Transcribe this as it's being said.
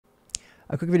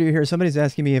a quick video here. Somebody's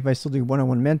asking me if I still do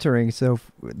one-on-one mentoring. So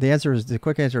the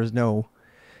quick answer is no.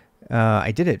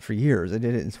 I did it for years. I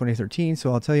did it in 2013.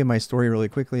 So I'll tell you my story really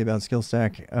quickly about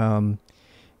SKILSTAK. And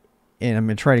I'm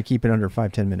going to try to keep it under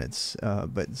 5-10 minutes.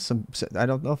 But I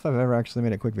don't know if I've ever actually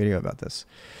made a quick video about this.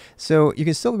 So you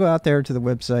can still go out there to the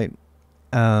website.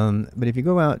 But if you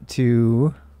go out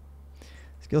to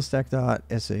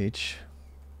skillstack.sh,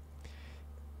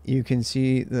 you can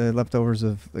see the leftovers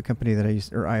of the company that I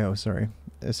used, or IO, sorry.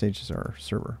 SH is our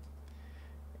server.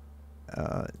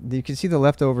 You can see the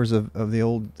leftovers of the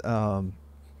old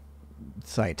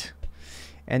site.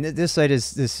 And this site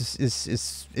is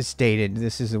dated.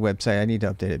 This is a website. I need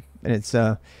to update it. And it's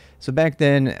so back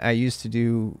then I used to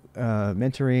do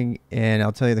mentoring, and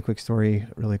I'll tell you the quick story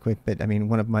really quick. But I mean,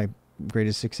 one of my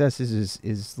greatest successes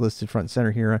is listed front and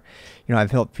center here. You know,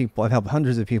 I've helped people. I've helped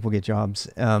hundreds of people get jobs.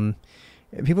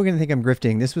 People are going to think I'm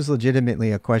grifting. This was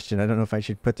legitimately a question. I don't know if I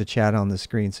should put the chat on the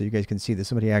screen so you guys can see that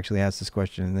somebody actually asked this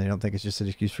question, and they don't think it's just an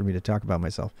excuse for me to talk about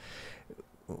myself.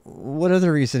 What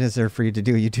other reason is there for you to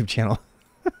do a YouTube channel?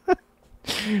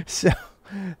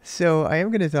 So I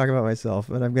am going to talk about myself,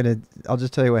 but I'll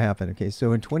just tell you what happened. Okay,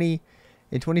 so in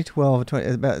 2012,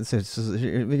 let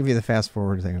me give you the fast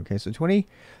forward thing. Okay, so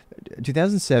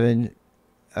 2007,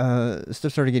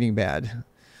 stuff started getting bad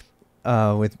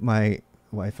with my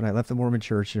wife, and I left the Mormon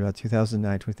church in about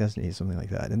 2009, 2008, something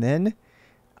like that. And then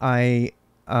I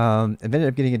ended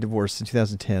up getting a divorce in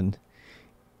 2010,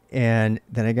 and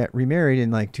then I got remarried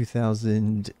in like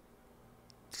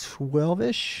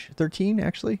 2012-ish, 13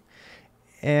 actually.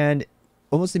 And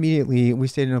almost immediately, we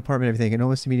stayed in an apartment and everything, and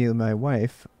almost immediately my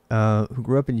wife, who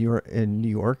grew up in New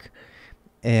York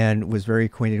and was very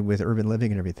acquainted with urban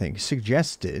living and everything,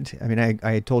 suggested, I mean,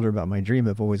 I had told her about my dream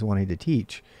of always wanting to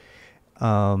teach.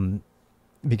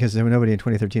 Because nobody in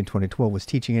 2013, 2012 was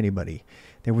teaching anybody.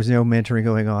 There was no mentoring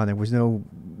going on. There was no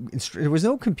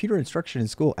computer instruction in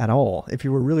school at all. If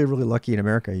you were really, really lucky in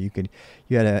America, you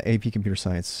had an AP computer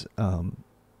science,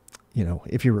 you know,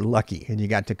 if you were lucky and you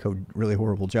got to code really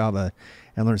horrible Java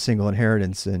and learn single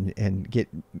inheritance and get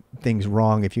things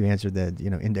wrong if you answered that,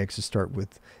 you know, indexes start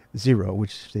with 0,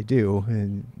 which they do.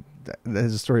 And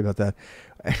there's a story about that.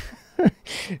 I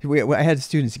had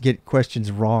students get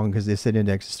questions wrong because they said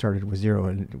indexes started with 0,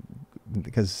 and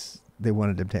because they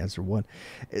wanted them to answer 1.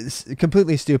 It's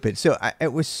completely stupid. So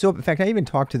it was so. In fact, I even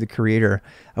talked to the creator.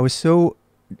 I was so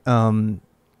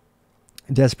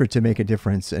desperate to make a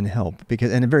difference and help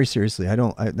and very seriously.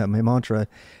 My mantra,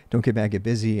 don't get bad, get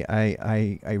busy.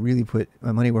 I really put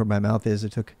my money where my mouth is. I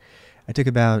took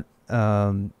about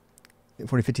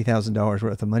 $50,000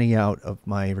 worth of money out of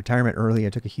my retirement early.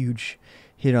 I took a huge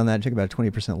hit on that. I took about a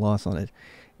 20% loss on it,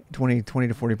 20 to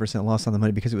 40% loss on the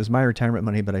money because it was my retirement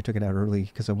money, but I took it out early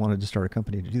because I wanted to start a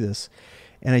company to do this.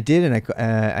 And I did, and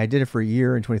I did it for a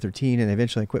year in 2013, and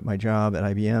eventually I quit my job at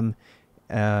IBM.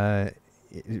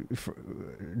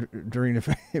 During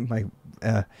my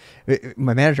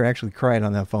manager actually cried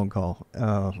on that phone call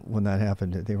when that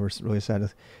happened. They were really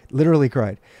sad, literally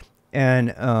cried.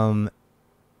 And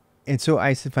so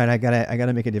I said, fine, I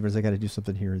gotta make a difference. I gotta do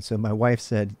something here. And so my wife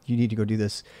said, you need to go do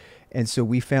this. And so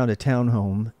we found a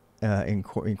townhome in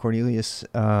Cornelius. We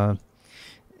found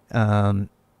a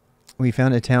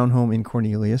townhome in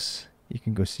Cornelius. You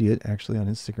can go see it actually on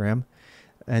Instagram,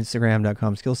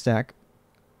 Instagram.com/skillstack.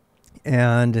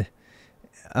 And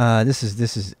this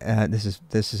is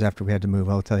after we had to move.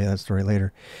 I'll tell you that story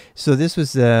later. So this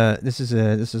is our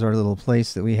little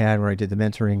place that we had where I did the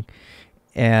mentoring.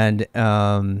 And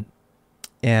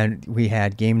we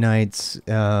had game nights.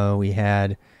 We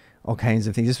had all kinds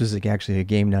of things. This was actually a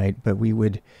game night, but we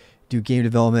would do game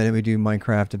development, and we do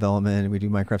Minecraft development, and we do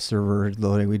Minecraft server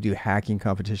loading. We do hacking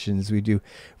competitions. We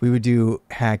would do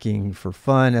hacking for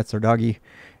fun. That's our doggy.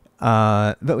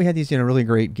 But we had these, really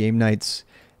great game nights,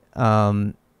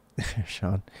 Sean.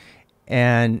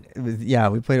 And yeah,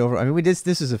 we played over. I mean, this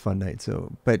is a fun night.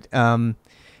 So, but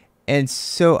and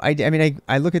so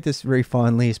I look at this very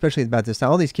fondly, especially about this.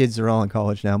 All these kids are all in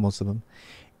college now, most of them,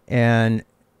 and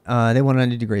they went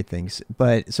on to do great things.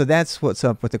 But so that's what's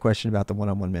up with the question about the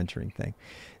one-on-one mentoring thing.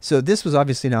 So this was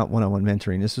obviously not one-on-one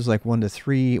mentoring. This was like 1 to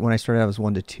 3. When I started, I was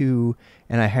 1 to 2,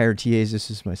 and I hired TAs. This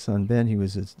is my son Ben. He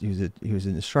was an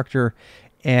instructor,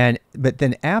 but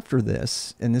then after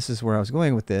this, and this is where I was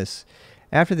going with this.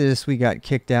 After this, we got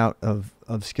kicked out of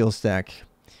SKILSTAK.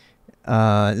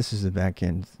 This is the back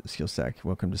end SKILSTAK.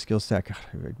 Welcome to SKILSTAK. God,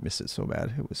 I missed it so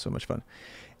bad. It was so much fun.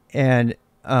 And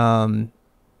I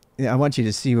want you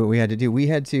to see what we had to do. We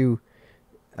had to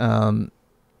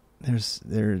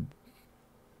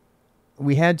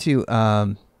we had to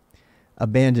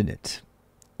abandon it.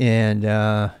 And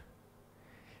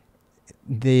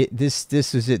this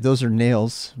is it. Those are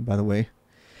nails, by the way.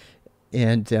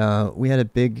 And we had a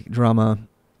big drama,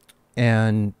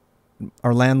 and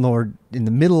our landlord, in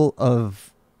the middle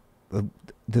of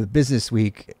the business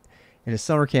week, in a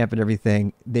summer camp and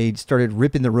everything, they started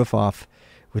ripping the roof off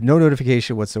with no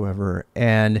notification whatsoever.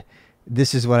 And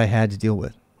this is what I had to deal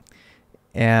with.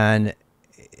 And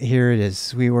here it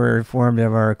is. We were informed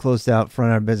of our closed out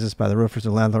front of our business by the roofers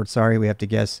and landlord. Sorry, we have to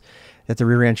guess that the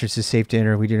rear entrance is safe to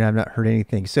enter. We have not heard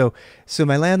anything. So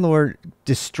my landlord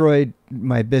destroyed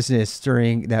my business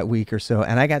during that week or so.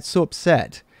 And I got so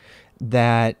upset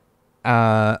that,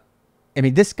 I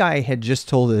mean, this guy had just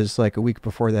told us like a week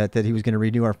before that he was going to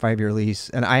renew our 5-year lease.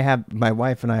 And my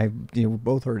wife and I,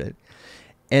 both heard it.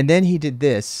 And then he did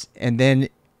this. And then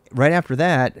right after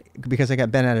that, because I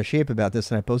got bent out of shape about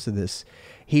this and I posted this,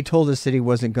 he told us that he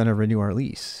wasn't going to renew our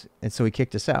lease. And so he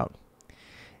kicked us out.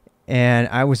 And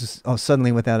I was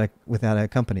suddenly without a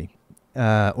company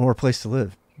or a place to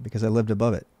live because I lived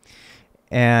above it.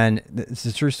 And it's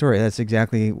a true story. That's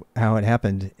exactly how it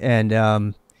happened.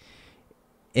 And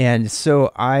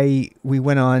so we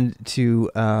went on we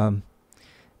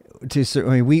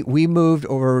moved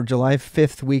over July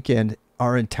 5th weekend,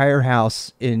 our entire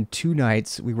house in 2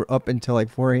 nights. We were up until like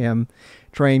 4 a.m.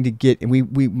 trying to get,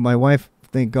 and my wife,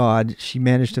 thank God, she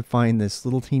managed to find this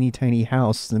little teeny tiny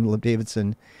house in the middle of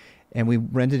Davidson, and we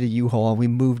rented a U-Haul. We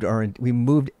moved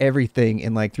everything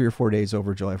in like 3 or 4 days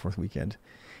over July 4th weekend.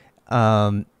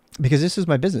 Because this is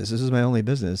my business. This is my only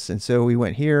business. And so we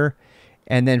went here,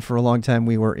 and then for a long time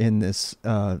we were in this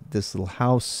little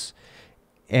house,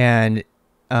 and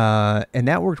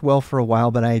that worked well for a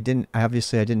while, but I didn't have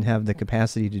the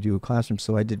capacity to do a classroom.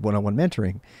 So I did one-on-one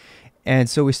mentoring. And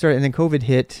so we started, and then COVID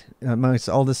hit. Amongst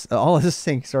all this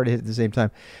thing started at the same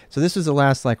time. So this was the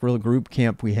last like real group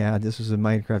camp we had. This was a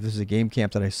Minecraft. This was a game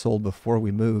camp that I sold before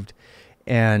we moved,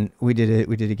 and we did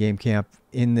a game camp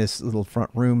in this little front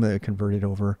room that I converted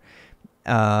over.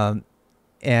 And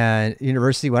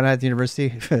university. Why not at the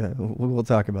university? We'll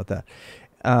talk about that.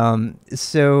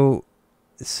 So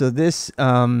this.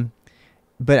 But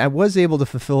I was able to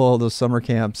fulfill all those summer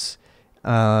camps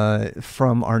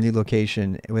from our new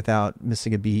location without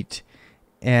missing a beat.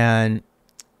 And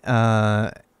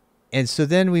so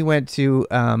then we went to,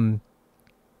 and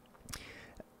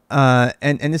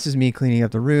this is me cleaning up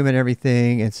the room and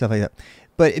everything and stuff like that.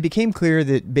 But it became clear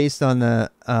that based on the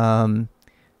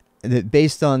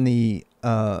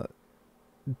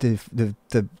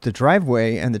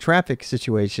driveway and the traffic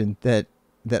situation that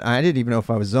I didn't even know if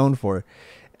I was zoned for,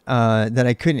 that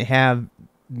I couldn't have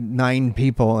 9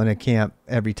 people in a camp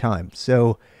every time.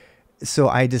 So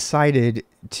I decided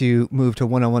to move to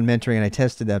one-on-one mentoring, and I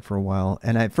tested that for a while.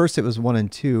 And at first it was 1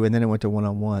 and 2, and then it went to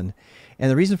one-on-one.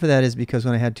 And the reason for that is because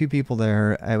when I had 2 people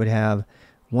there, I would have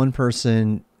one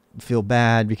person feel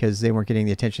bad because they weren't getting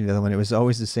the attention of the other one. It was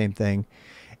always the same thing.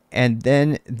 And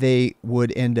then they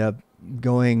would end up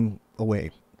going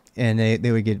away, and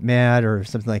they would get mad or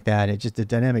something like that. The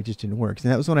dynamic just didn't work.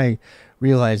 And that was when I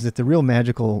realized that the real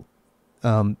magical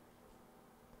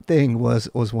thing was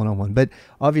one-on-one. But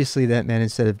obviously that meant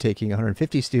instead of taking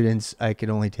 150 students, I could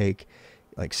only take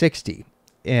like 60.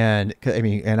 And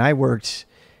I worked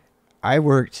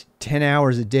 10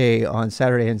 hours a day on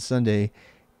Saturday and Sunday,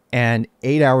 and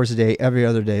 8 hours a day every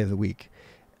other day of the week,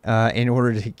 in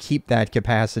order to keep that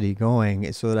capacity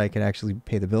going so that I could actually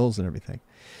pay the bills and everything.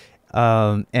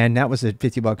 And that was at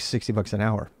 $50, $60 an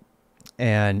hour.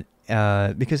 And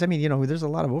because there's a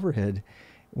lot of overhead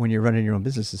when you're running your own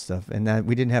business and stuff, and that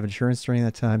we didn't have insurance during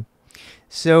that time.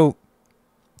 So,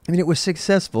 it was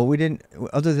successful. We didn't,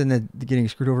 other than getting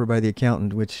screwed over by the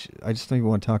accountant, which I just don't even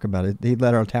want to talk about it. They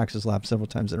let our taxes lapse several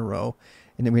times in a row,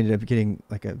 and then we ended up getting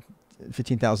like a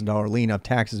 $15,000 lien of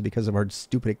taxes because of our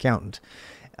stupid accountant.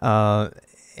 It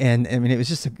was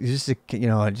just a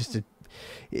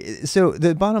so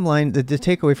the bottom line, the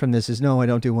takeaway from this is no, I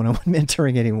don't do one-on-one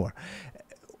mentoring anymore.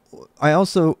 I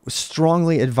also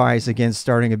strongly advise against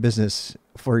starting a business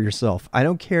for yourself. I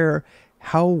don't care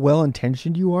how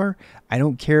well-intentioned you are. I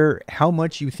don't care how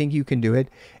much you think you can do it,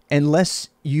 unless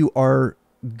you are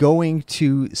going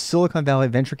to Silicon Valley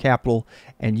venture capital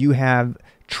and you have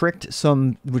tricked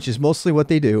some, which is mostly what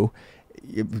they do.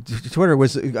 Twitter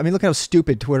was, look how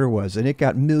stupid Twitter was, and it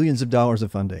got millions of dollars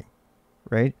of funding,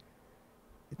 right?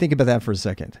 Think about that for a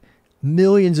second.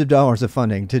 Millions of dollars of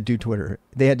funding to do Twitter.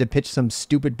 They had to pitch some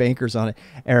stupid bankers on it,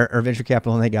 or venture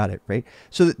capital, and they got it, right?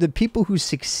 So the people who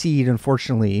succeed,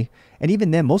 unfortunately, and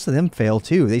even them, most of them fail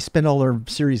too. They spend all their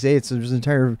Series A. So there's an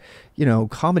entire,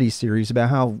 comedy series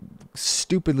about how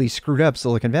stupidly screwed up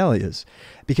Silicon Valley is,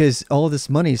 because all of this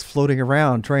money is floating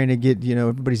around trying to get,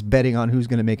 everybody's betting on who's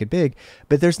going to make it big.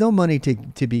 But there's no money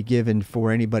to be given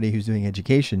for anybody who's doing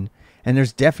education. And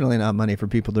there's definitely not money for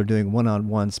people that are doing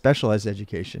one-on-one specialized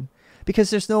education, because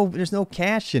there's no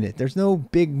cash in it. There's no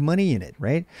big money in it,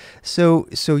 right? So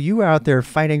you are out there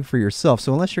fighting for yourself.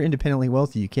 So unless you're independently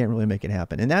wealthy, you can't really make it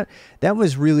happen. And that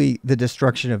was really the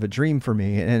destruction of a dream for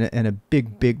me, and a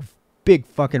big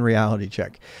fucking reality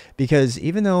check. Because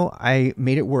even though I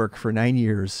made it work for 9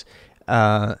 years,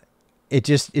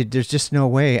 there's just no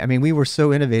way. I mean, we were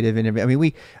so innovative, and I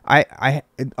mean,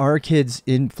 our kids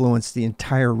influenced the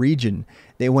entire region.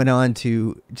 They went on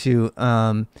to they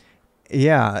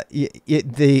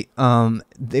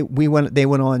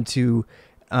went on to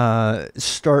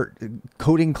start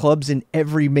coding clubs in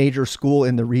every major school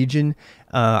in the region.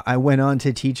 I went on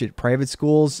to teach at private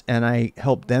schools, and I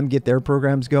helped them get their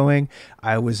programs going.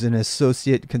 I was an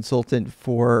associate consultant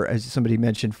for, as somebody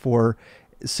mentioned, for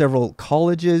several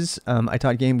colleges. I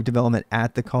taught game development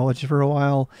at the college for a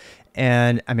while.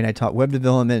 And I mean, I taught web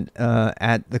development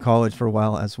at the college for a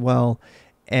while as well.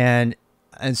 And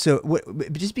so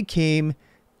it just became,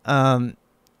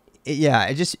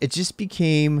 it just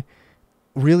became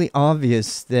really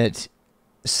obvious that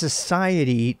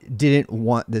society didn't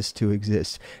want this to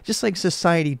exist. Just like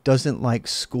society doesn't like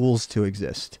schools to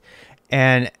exist.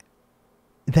 And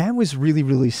that was really,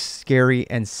 really scary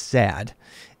and sad.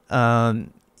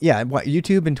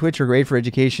 YouTube and Twitch are great for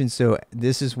education. So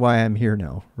this is why I'm here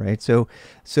now, right? So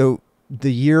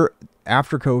the year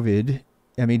after COVID,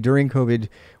 I mean, during COVID,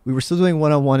 we were still doing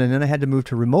one-on-one, and then I had to move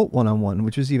to remote one-on-one,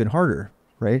 which was even harder,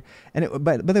 right? And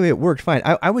by the way, it worked fine.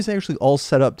 I was actually all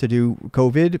set up to do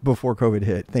COVID before COVID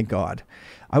hit. Thank God.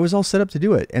 I was all set up to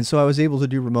do it. And so I was able to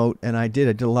do remote, and I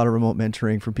did a lot of remote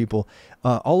mentoring for people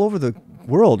all over the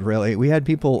world, really. We had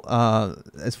people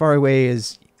as far away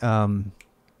as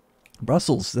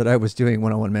Brussels that I was doing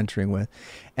one-on-one mentoring with.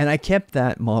 And I kept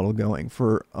that model going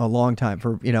for a long time,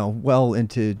 for, well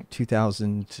into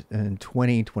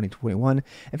 2020, 2021.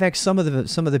 In fact, some of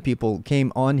the people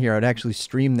came on here. I'd actually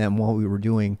stream them while we were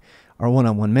doing our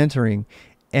one-on-one mentoring.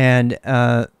 And,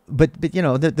 but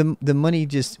the money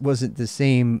just wasn't the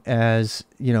same as,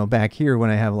 back here when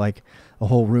I have like a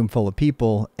whole room full of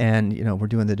people, and, we're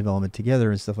doing the development together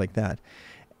and stuff like that.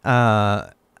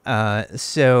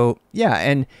 So yeah,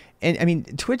 and I mean,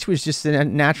 Twitch was just a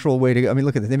natural way to go. I mean,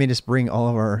 look at that. They made us bring all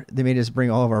of our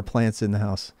plants in the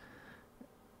house.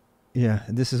 Yeah.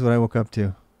 This is what I woke up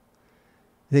to.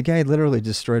 The guy literally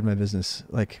destroyed my business.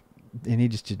 And he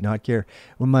just did not care.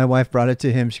 When my wife brought it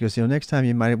to him, she goes, next time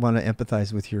you might want to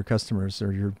empathize with your customers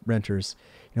or your renters.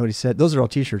 You know what he said? Those are all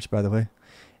t-shirts, by the way.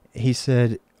 He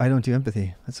said, I don't do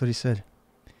empathy. That's what he said.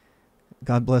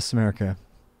 God bless America.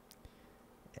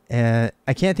 And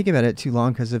I can't think about it too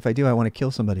long, because if I do, I want to kill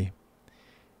somebody.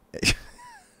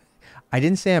 I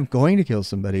didn't say I'm going to kill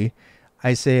somebody.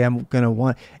 I say I'm going to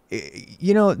want,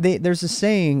 there's a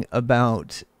saying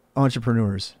about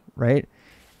entrepreneurs, right?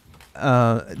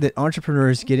 That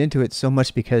entrepreneurs get into it so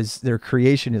much because their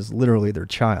creation is literally their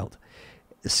child.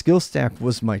 SKILSTAK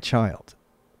was my child.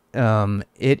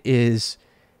 It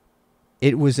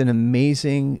was an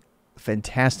amazing,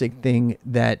 fantastic thing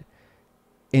that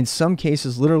in some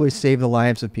cases literally saved the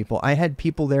lives of people. I had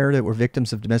people there that were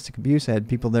victims of domestic abuse. I had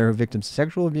people there who were victims of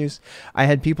sexual abuse. I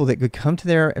had people that could come to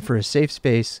there for a safe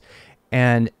space,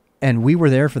 and we were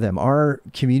there for them. Our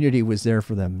community was there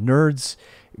for them. Nerds,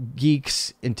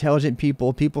 geeks, intelligent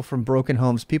people, people from broken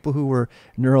homes, people who were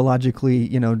neurologically,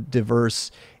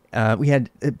 diverse. We had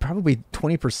probably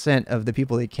 20% of the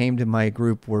people that came to my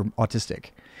group were autistic.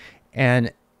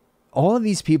 And all of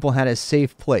these people had a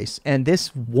safe place. And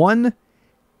this one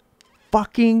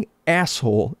fucking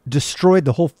asshole destroyed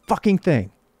the whole fucking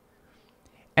thing.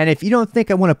 And if you don't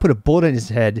think I want to put a bullet in his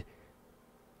head,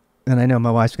 and I know my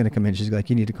wife's going to come in, she's like,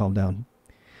 you need to calm down.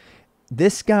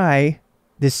 This guy,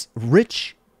 this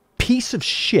rich piece of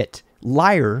shit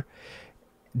liar,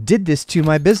 did this to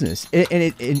my business. And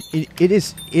it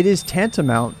is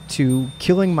tantamount to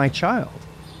killing my child,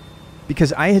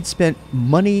 because I had spent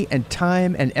money and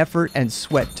time and effort and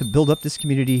sweat to build up this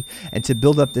community and to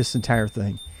build up this entire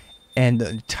thing. And the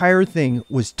entire thing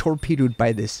was torpedoed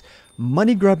by this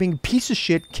money-grubbing piece of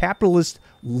shit, capitalist,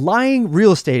 lying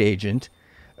real estate agent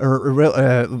or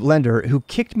lender who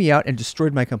kicked me out and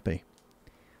destroyed my company.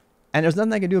 And there's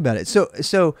nothing I can do about it.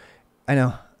 So I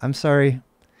know, I'm sorry,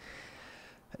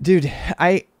 dude.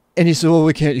 And he said, well,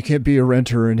 you can't be a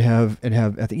renter and have,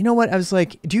 you know what? I was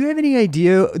like, do you have any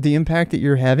idea the impact that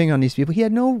you're having on these people? He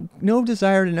had no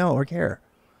desire to know or care.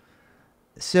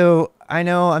 So I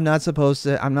know I'm not supposed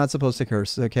to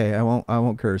curse. Okay. I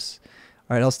won't curse.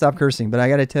 All right. I'll stop cursing, but I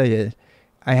got to tell you,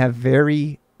 I have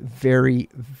very, very,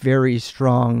 very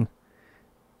strong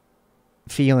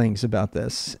feelings about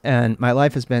this, and my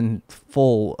life has been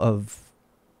full of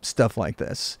stuff like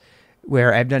this,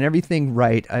 where I've done everything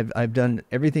right. I've done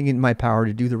everything in my power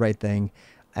to do the right thing,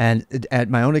 and at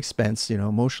my own expense, you know,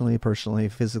 emotionally, personally,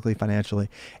 physically, financially,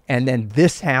 and then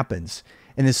this happens.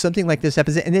 And then something like this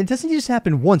happens, and it doesn't just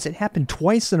happen once; it happened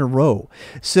twice in a row.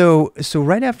 So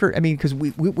right after, I mean, because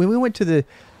when we went to the,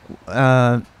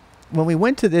 when we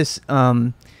went to this,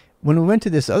 when we went to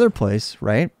this other place,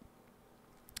 right?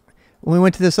 When we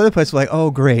went to this other place, we're like, oh,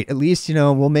 great. At least, you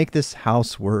know, we'll make this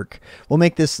house work. We'll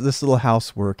make this little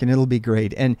house work, and it'll be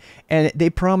great. And they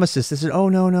promised us. They said, oh,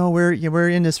 no, we're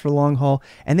in this for long haul.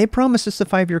 And they promised us a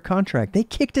 5-year contract. They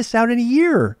kicked us out in a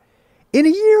year. In a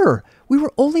year. We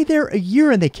were only there a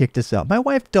year, and they kicked us out. My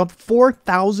wife dumped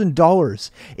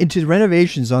 $4,000 into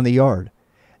renovations on the yard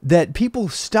that people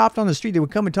stopped on the street. They would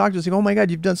come and talk to us like, oh my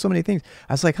God, you've done so many things.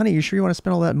 I was like, honey, you sure you want to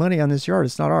spend all that money on this yard?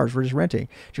 It's not ours. We're just renting.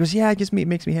 She goes, yeah, it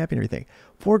makes me happy and everything.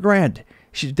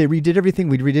 $4,000. They redid everything.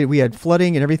 We had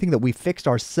flooding and everything that we fixed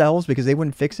ourselves because they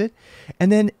wouldn't fix it.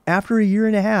 And then after a year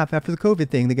and a half, after the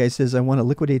COVID thing, the guy says, I want to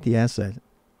liquidate the asset.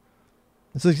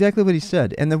 That's exactly what he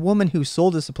said. And the woman who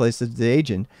sold us the place, the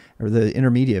agent or the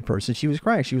intermediate person, she was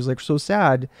crying. She was like so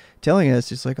sad, telling us,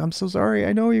 she's like, I'm so sorry.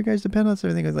 I know you guys depend on us.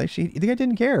 Everything. I was like, the guy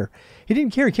didn't care. He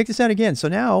didn't care. He kicked us out again. So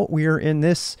now we are in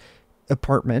this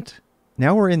apartment.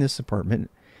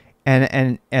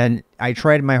 And I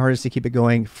tried my hardest to keep it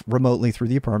going remotely through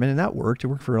the apartment, and that worked. It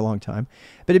worked for a long time.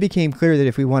 But it became clear that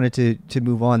if we wanted to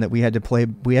move on, that we had to play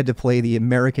the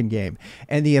American game.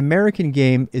 And the American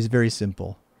game is very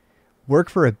simple.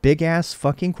 Work for a big ass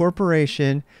fucking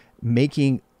corporation,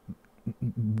 making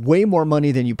way more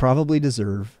money than you probably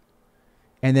deserve,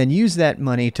 and then use that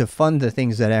money to fund the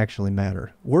things that actually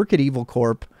matter. Work at Evil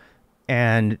Corp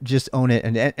and just own it.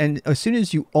 And as soon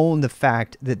as you own the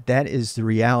fact that that is the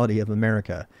reality of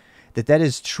America, that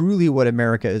is truly what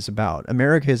America is about.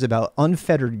 America is about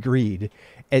unfettered greed.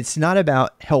 It's not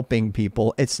about helping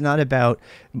people. It's not about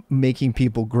making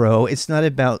people grow. It's not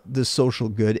about the social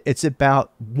good. It's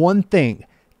about one thing,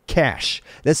 cash.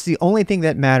 That's the only thing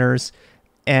that matters.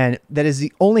 And that is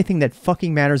the only thing that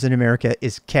fucking matters in America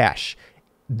is cash.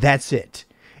 That's it.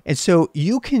 And so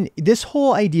this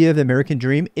whole idea of the American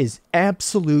dream is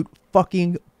absolute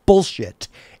fucking bullshit.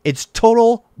 It's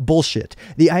total bullshit.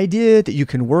 The idea that you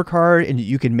can work hard and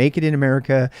you can make it in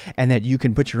America and that you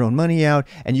can put your own money out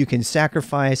and you can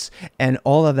sacrifice and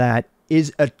all of that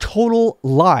is a total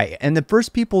lie. And the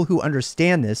first people who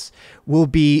understand this will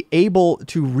be able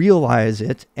to realize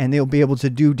it, and they'll be able to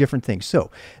do different things. So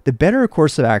the better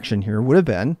course of action here would have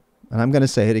been, and I'm going to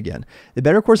say it again, the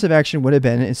better course of action would have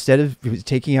been, instead of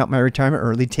taking out my retirement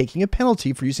early, taking a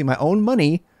penalty for using my own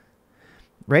money,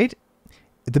 right?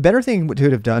 The better thing to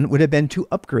have done would have been to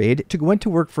upgrade, to go into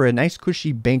work for a nice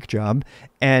cushy bank job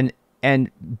and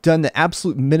done the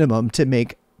absolute minimum to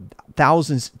make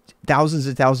thousands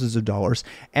and thousands of dollars,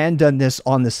 and done this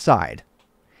on the side.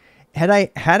 Had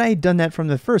I done that from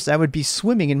the first, I would be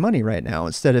swimming in money right now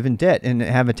instead of in debt and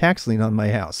have a tax lien on my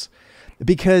house.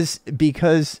 Because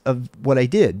of what I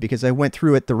did, because I went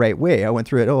through it the right way. I went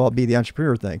through it, I'll be the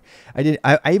entrepreneur thing.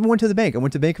 I even went to the bank. I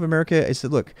went to Bank of America. I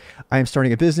said, look, I am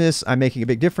starting a business. I'm making a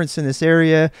big difference in this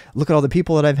area. Look at all the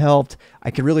people that I've helped.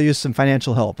 I could really use some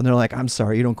financial help. And they're like, I'm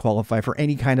sorry, you don't qualify for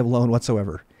any kind of loan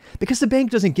whatsoever. Because the bank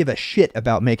doesn't give a shit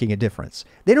about making a difference.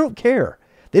 They don't care.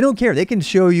 They don't care. They can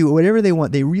show you whatever they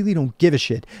want. They really don't give a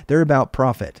shit. They're about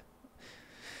profit.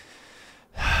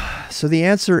 So the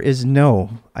answer is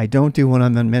no, I don't do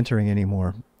one-on-one mentoring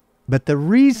anymore. But the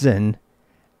reason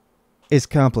is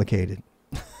complicated.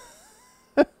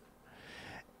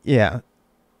 Yeah,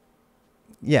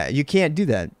 you can't do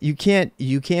that. You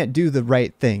can't do the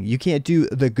right thing. You can't do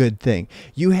the good thing.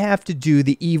 You have to do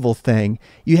the evil thing.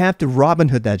 You have to Robin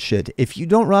Hood that shit. If you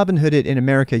don't Robin Hood it in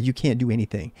America, you can't do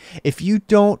anything. If you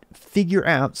don't figure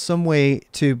out some way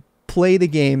to play the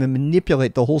game and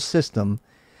manipulate the whole system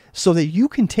so that you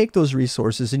can take those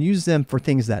resources and use them for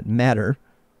things that matter,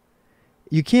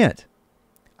 you can't.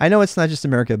 I know it's not just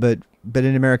America, but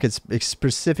in America it's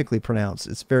specifically pronounced.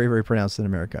 It's very, very pronounced in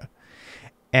America.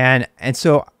 And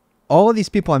so all of these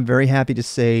people, I'm very happy to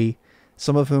say,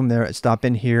 some of whom they're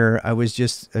stopping here. I was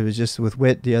just with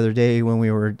Whit the other day when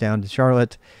we were down to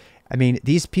Charlotte. I mean,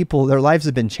 these people, their lives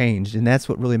have been changed, and that's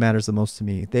what really matters the most to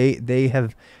me.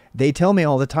 They tell me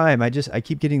all the time. I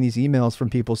keep getting these emails from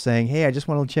people saying, "Hey, I just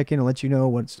want to check in and let you know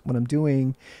what I'm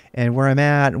doing and where I'm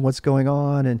at and what's going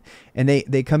on." And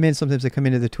they come in, sometimes they come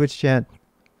into the Twitch chat,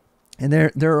 and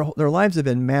their lives have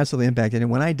been massively impacted.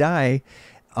 And when I die,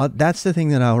 that's the thing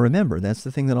that I'll remember. That's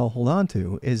the thing that I'll hold on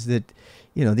to, is that,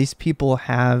 these people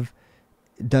have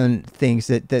done things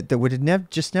that would have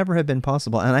never have been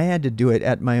possible. And I had to do it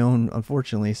at my own,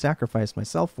 unfortunately, sacrifice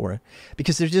myself for it,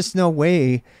 because there's just no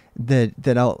way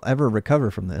that I'll ever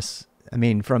recover from this. I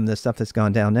mean, from the stuff that's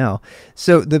gone down now.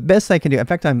 So the best I can do, in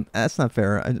fact, that's not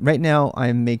fair. Right now,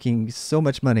 I'm making so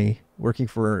much money working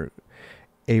for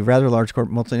a rather large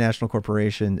multinational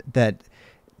corporation that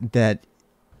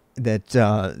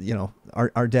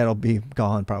our debt will be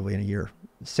gone probably in a year.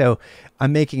 So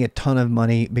I'm making a ton of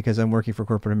money because I'm working for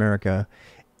corporate America,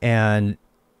 and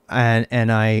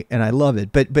I love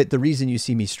it. But the reason you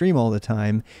see me stream all the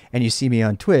time, and you see me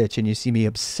on Twitch, and you see me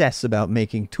obsess about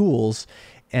making tools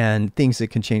and things that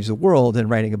can change the world and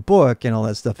writing a book and all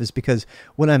that stuff, is because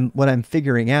what I'm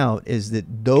figuring out is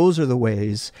that those are the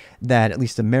ways that at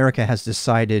least America has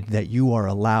decided that you are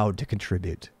allowed to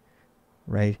contribute.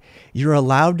 Right? You're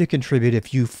allowed to contribute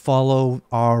if you follow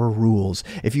our rules,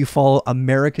 if you follow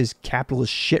America's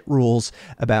capitalist shit rules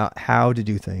about how to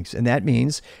do things. And that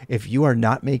means if you are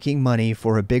not making money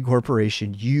for a big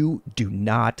corporation, you do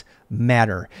not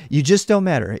matter. You just don't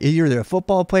matter. You're either a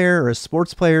football player or a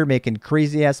sports player making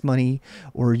crazy ass money,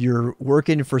 or you're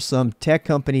working for some tech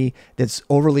company that's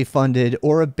overly funded,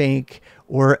 or a bank,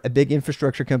 or a big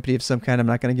infrastructure company of some kind. I'm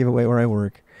not going to give away where I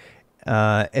work.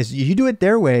 As you do it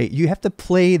their way, you have to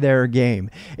play their game.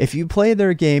 If you play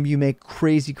their game, you make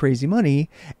crazy, crazy money,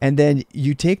 and then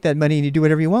you take that money and you do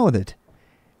whatever you want with it.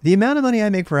 The amount of money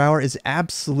I make per hour is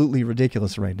absolutely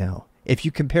ridiculous right now. If you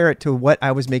compare it to what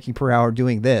I was making per hour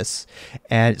doing this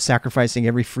and sacrificing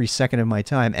every free second of my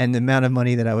time, and the amount of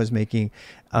money that I was making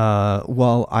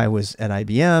while I was at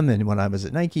IBM and when I was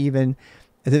at Nike, even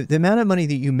the amount of money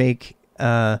that you make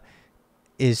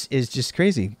is just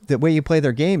crazy. The way you play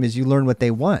their game is you learn what they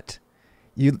want.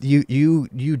 You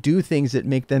do things that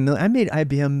make them. I made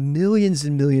IBM millions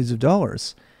and millions of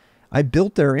dollars. I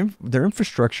built their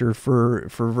infrastructure for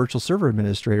virtual server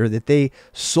administrator that they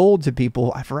sold to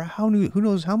people for who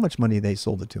knows how much money they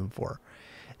sold it to them for.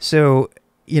 So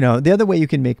the other way you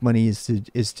can make money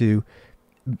is to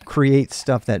create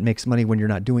stuff that makes money when you're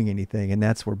not doing anything, and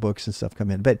that's where books and stuff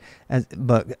come in.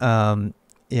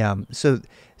 Yeah, so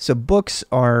books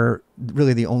are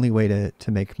really the only way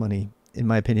to make money, in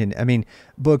my opinion. I mean,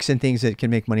 books and things that can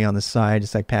make money on the side,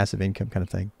 it's like passive income kind of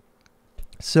thing.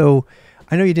 So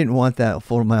I know you didn't want that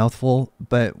full mouthful,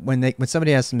 but when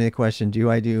somebody asks me the question, do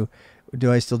I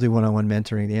still do one-on-one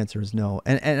mentoring? The answer is no.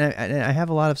 And I have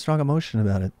a lot of strong emotion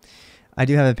about it. I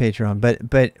do have a Patreon,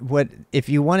 but if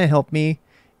you want to help me,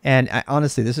 and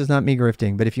honestly, this is not me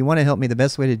grifting, but if you want to help me, the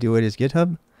best way to do it is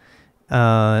GitHub.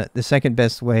 The second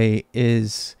best way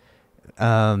is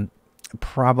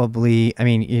probably, I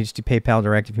mean, you just do PayPal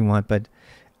direct if you want, but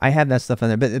I have that stuff on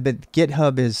there. But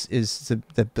GitHub is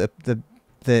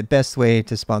the best way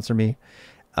to sponsor me,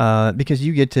 because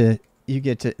you get to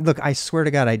look. I swear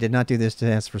to God, I did not do this to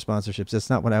ask for sponsorships. That's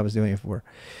not what I was doing it for.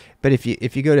 But if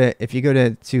you go to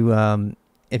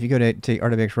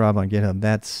Artifacts Rob on GitHub,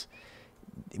 that's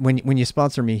when you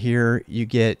sponsor me here, you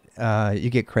get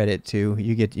credit too.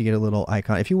 You get a little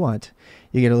icon if you want.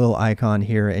 You get a little icon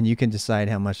here, and you can decide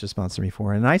how much to sponsor me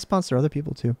for. And I sponsor other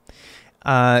people too.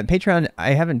 Patreon,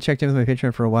 I haven't checked in with my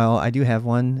Patreon for a while. I do have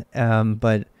one,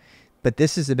 but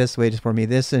this is the best way to support me.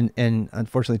 This and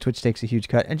unfortunately Twitch takes a huge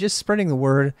cut, and just spreading the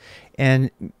word, and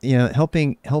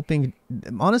helping.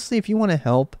 Honestly, if you want to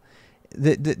help,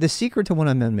 the secret to what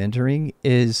I'm mentoring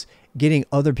is getting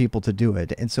other people to do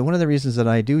it. And so one of the reasons that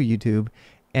I do YouTube,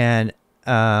 and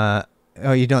oh,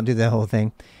 you don't do the whole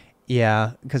thing,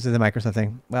 yeah, because of the Microsoft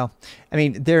thing. Well, I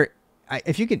mean,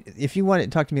 if you want to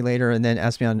talk to me later and then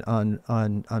ask me on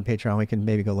Patreon, we can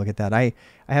maybe go look at that. I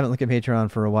haven't looked at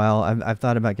Patreon for a while. I've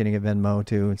thought about getting a Venmo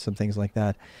too, and some things like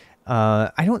that.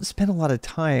 I don't spend a lot of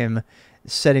time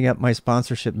setting up my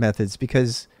sponsorship methods,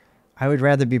 because I would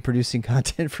rather be producing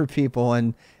content for people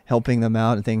and helping them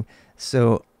out and thing.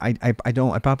 So I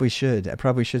probably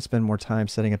should spend more time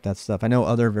setting up that stuff. I know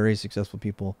other very successful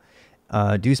people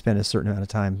do spend a certain amount of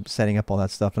time setting up all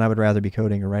that stuff, and I would rather be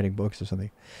coding or writing books or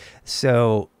something.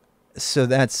 So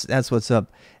that's what's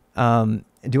up.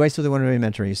 Do I still do one-on-one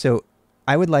mentoring? So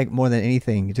I would like more than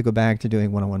anything to go back to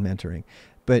doing one-on-one mentoring,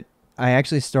 but I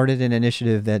actually started an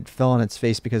initiative that fell on its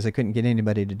face because I couldn't get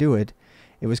anybody to do it.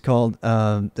 It was called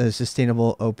the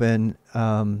Sustainable Open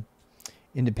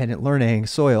Independent Learning,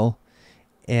 SOIL,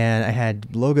 and I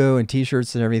had logo and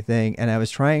t-shirts and everything, and I was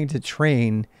trying to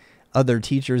train other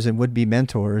teachers and would-be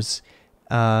mentors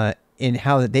in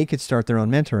how that they could start their own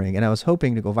mentoring, and I was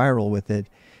hoping to go viral with it,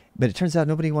 but it turns out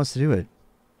nobody wants to do it.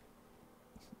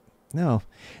 No,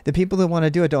 the people that want to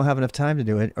do it don't have enough time to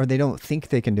do it, or they don't think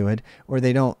they can do it, or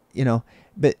they don't,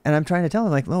 but, and I'm trying to tell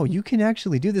them like, no, you can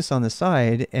actually do this on the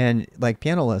side and like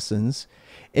piano lessons.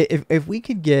 If we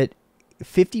could get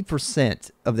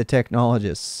 50% of the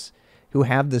technologists who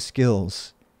have the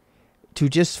skills to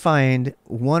just find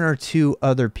one or two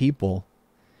other people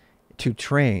to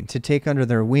train, to take under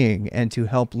their wing and to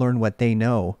help learn what they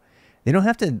know. You don't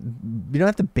have to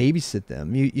babysit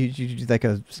them. You like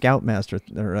a scoutmaster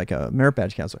or like a merit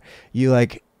badge counselor. You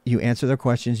answer their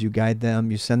questions, you guide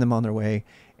them, you send them on their way,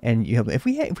 and you help. If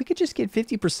we could just get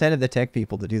 50% of the tech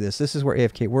people to do this, this is where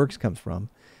AFK Works comes from,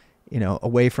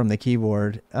 away from the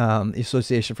keyboard, the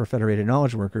Association for Federated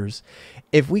Knowledge Workers.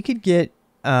 If we could get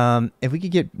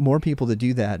more people to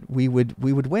do that, we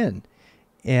would win.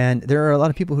 And there are a lot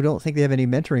of people who don't think they have any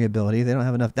mentoring ability. They don't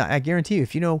have enough. I guarantee you,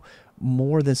 if you know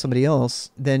more than somebody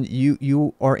else, then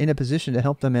you are in a position to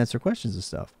help them answer questions and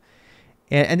stuff.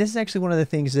 And this is actually one of the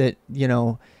things that,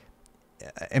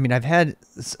 I mean, I've had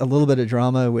a little bit of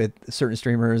drama with certain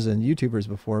streamers and YouTubers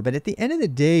before, but at the end of the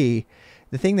day,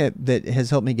 the thing that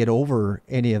has helped me get over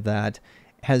any of that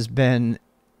has been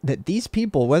that these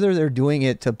people, whether they're doing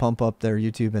it to pump up their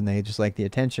YouTube and they just like the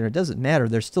attention, or it doesn't matter,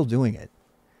 they're still doing it.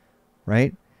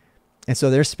 Right? And so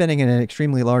they're spending an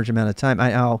extremely large amount of time.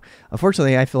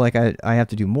 Unfortunately, I feel like I have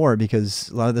to do more because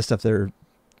a lot of the stuff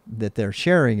that they're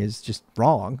sharing is just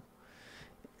wrong.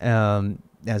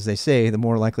 As they say, the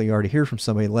more likely you are to hear from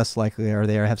somebody, the less likely are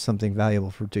they to have something valuable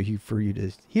for you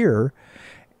to hear.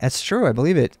 That's true. I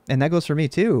believe it. And that goes for me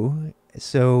too.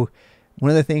 So one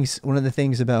of the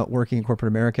things about working in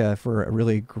corporate America for a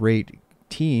really great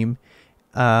team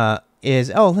is,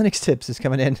 Linux Tips is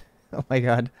coming in. Oh my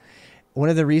God. One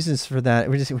of the reasons for that,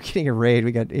 we're getting a raid.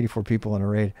 We got 84 people on a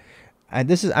raid.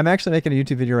 I'm actually making a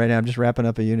YouTube video right now. I'm just wrapping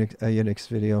up a Unix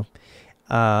video,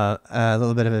 a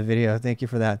little bit of a video. Thank you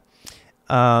for that.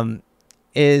 One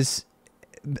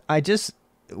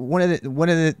of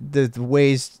the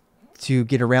ways to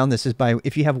get around this is by,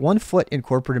 if you have one foot in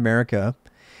corporate America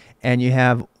and you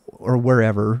have, or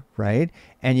wherever, right,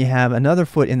 and you have another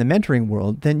foot in the mentoring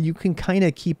world, then you can kind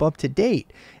of keep up to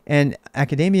date. And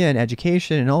academia and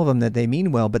education and all of them, that they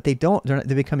mean well, but they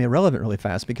become irrelevant really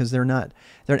fast because they're not,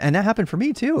 and that happened for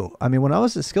me too. I mean, when I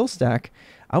was at SKILSTAK,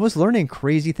 I was learning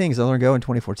crazy things. I learned Go in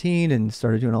 2014 and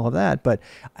started doing all of that, but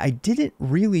I didn't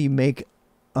really make,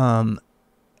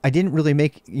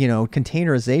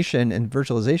 containerization and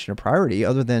virtualization a priority,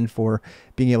 other than for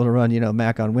being able to run,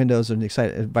 Mac on Windows and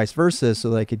vice versa, so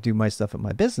that I could do my stuff at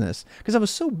my business. Because I was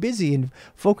so busy and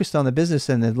focused on the business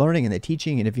and the learning and the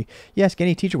teaching. And if you ask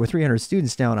any teacher with 300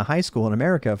 students now in a high school in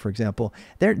America, for example,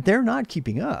 they're not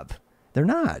keeping up. They're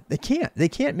not. They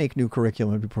can't make new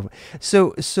curriculum.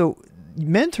 So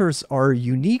mentors are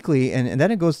uniquely, and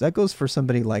that goes for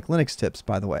somebody like Linux Tips,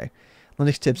 by the way.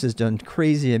 Linux Tips has done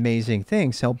crazy, amazing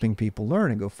things helping people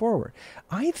learn and go forward.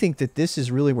 I think that this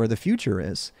is really where the future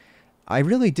is. I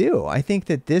really do. I think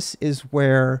that this is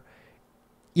where,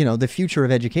 the future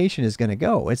of education is going to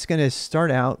go. It's going to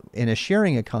start out in a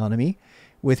sharing economy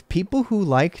with people who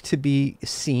like to be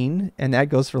seen, and that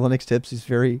goes for Linux Tips.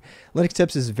 Linux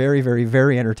Tips is very, very,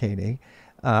 very entertaining.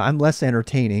 I'm less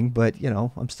entertaining, but,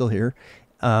 I'm still here.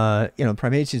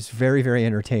 Primates is very, very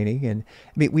entertaining. And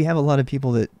I mean, we have a lot of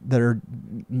people that are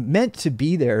meant to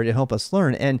be there to help us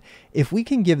learn. And if we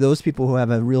can give those people who have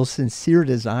a real sincere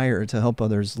desire to help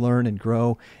others learn and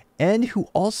grow, and who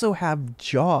also have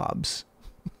jobs,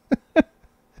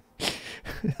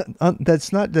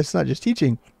 that's not just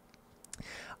teaching.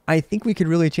 I think we could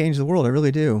really change the world. I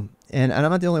really do. And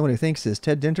I'm not the only one who thinks this.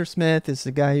 Ted Dintersmith is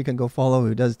the guy you can go follow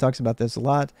who talks about this a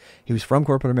lot. He was from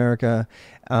corporate America.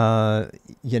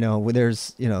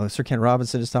 There's, Sir Ken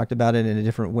Robinson has talked about it in a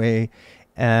different way.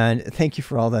 And thank you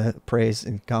for all the praise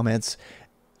and comments.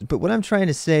 But what I'm trying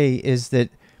to say is that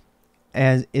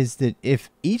if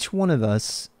each one of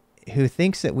us who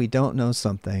thinks that we don't know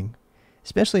something,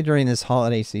 especially during this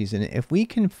holiday season, if we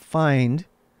can find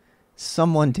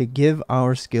someone to give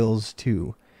our skills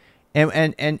to,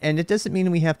 and it doesn't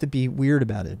mean we have to be weird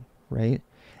about it, right?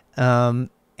 And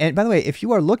by the way, if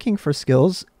you are looking for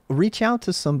skills, reach out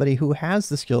to somebody who has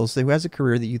the skills, who has a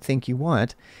career that you think you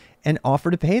want, and offer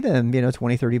to pay them,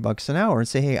 $20-30 an hour, and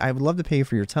say, hey, I would love to pay you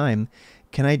for your time.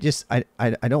 Can I just, I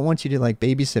don't want you to like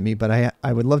babysit me, but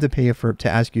I would love to pay you to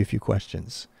ask you a few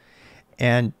questions.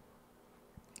 And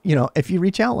if you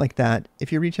reach out like that,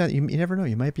 you never know,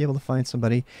 you might be able to find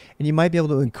somebody, and you might be able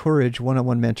to encourage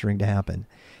one-on-one mentoring to happen.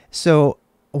 So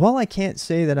while I can't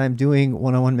say that I'm doing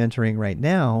one-on-one mentoring right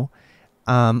now,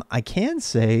 I can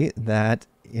say that,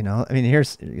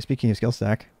 here's, speaking of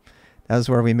SKILSTAK, that was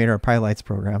where we made our Pilots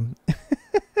program.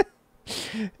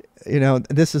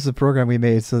 this is a program we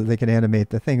made so that they can animate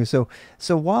the thing. So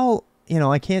while,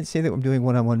 I can't say that I'm doing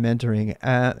one-on-one mentoring,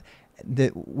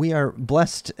 that we are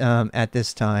blessed at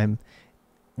this time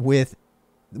with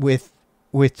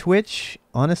Twitch.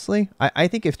 Honestly, I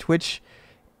think if Twitch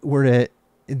were to,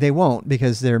 they won't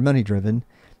because they're money driven,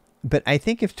 but I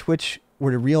think if Twitch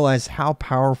were to realize how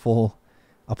powerful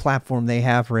a platform they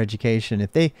have for education,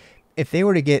 if they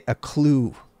were to get a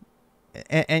clue,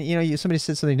 and somebody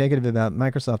said something negative about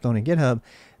Microsoft owning GitHub,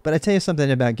 but I tell you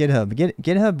something about GitHub.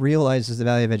 GitHub realizes the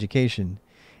value of education,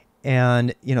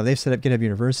 and they've set up GitHub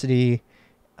University.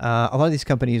 A lot of these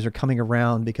companies are coming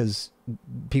around because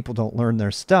people don't learn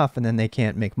their stuff, and then they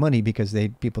can't make money because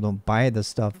people don't buy the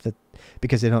stuff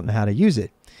because they don't know how to use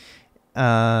it.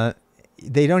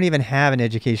 They don't even have an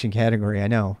education category. I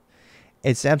know,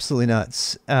 it's absolutely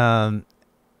nuts. I'm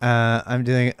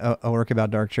doing a work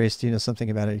about Dark Trace. Do you know something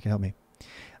about it? You can help me.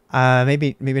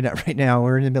 Maybe not right now.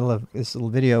 We're in the middle of this little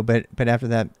video, but after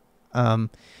that,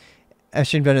 I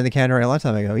should have been in the category a long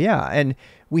time ago. Yeah, and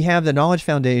we have the Knowledge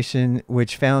Foundation,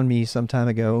 which found me some time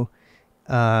ago,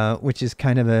 which is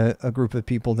kind of a group of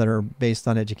people that are based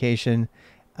on education.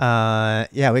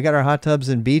 Yeah, we got our hot tubs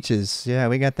and beaches. Yeah,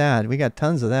 we got that. We got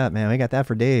tons of that, man. We got that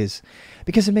for days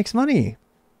because it makes money.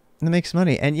 It makes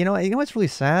money. And you know what's really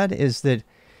sad is that,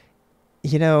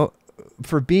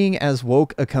 for being as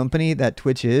woke a company that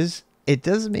Twitch is, it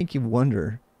does make you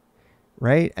wonder,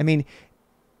 right? I mean,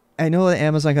 I know that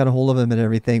Amazon got a hold of them and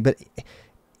everything, but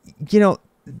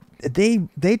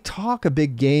they talk a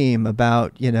big game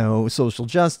about, social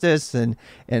justice and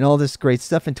all this great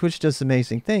stuff, and Twitch does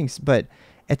amazing things. But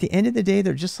at the end of the day,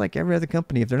 they're just like every other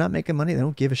company. If they're not making money, they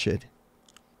don't give a shit.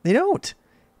 They don't.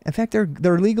 In fact,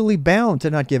 they're legally bound to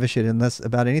not give a shit unless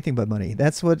about anything but money.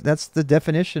 That's the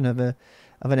definition of an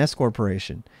S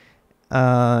corporation.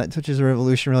 Twitch is a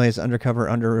revolution, really. It's undercover,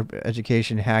 under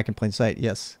education, hack, and plain sight.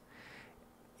 Yes.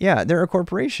 Yeah, they're a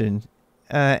corporation.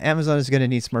 Amazon is going to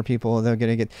need smart people. They're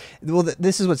going to get... Well,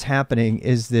 this is what's happening,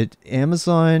 is that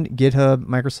Amazon, GitHub,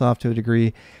 Microsoft to a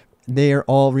degree, they are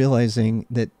all realizing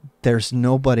that there's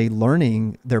nobody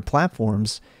learning their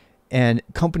platforms, and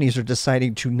companies are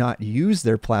deciding to not use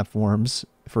their platforms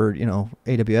for,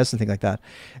 AWS and things like that,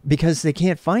 because they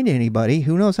can't find anybody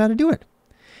who knows how to do it.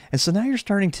 And so now you're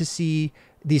starting to see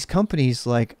these companies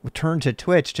like turn to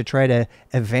Twitch to try to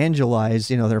evangelize,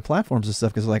 their platforms and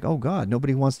stuff, because like, oh God,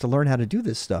 nobody wants to learn how to do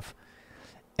this stuff.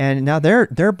 And now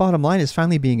their bottom line is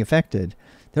finally being affected.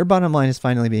 Their bottom line is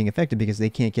finally being affected because they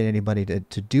can't get anybody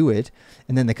to do it.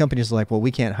 And then the companies are like, well,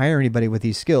 we can't hire anybody with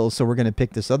these skills, so we're going to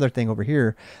pick this other thing over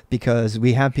here because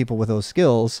we have people with those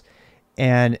skills.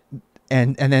 And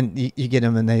then you get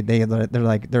them, and they're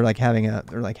like having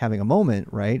a moment,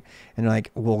 right? And they're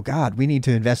like, well, God, we need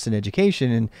to invest in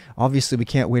education, and obviously we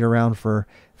can't wait around for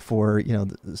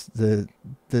the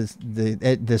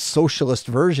socialist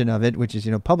version of it, which is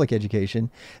public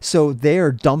education. So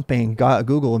they're dumping,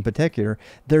 Google in particular,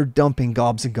 they're dumping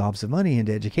gobs and gobs of money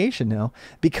into education now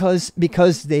because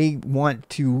they want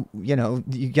to,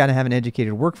 you got to have an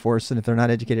educated workforce, and if they're not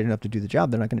educated enough to do the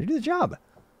job, they're not going to do the job.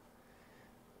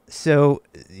 So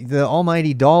the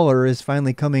almighty dollar is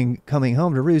finally coming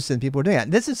home to roost, and people are doing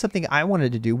it. This is something I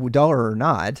wanted to do, dollar or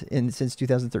not, since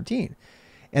 2013.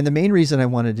 And the main reason I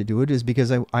wanted to do it is because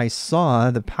I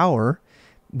saw the power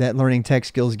that learning tech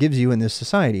skills gives you in this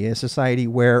society, a society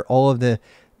where all of the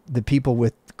people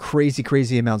with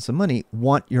crazy amounts of money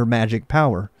want your magic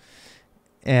power.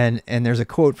 And there's a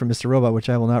quote from Mr. Robot, which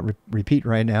I will not repeat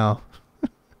right now.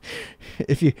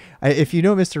 If you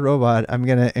know Mr. Robot, I'm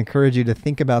going to encourage you to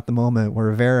think about the moment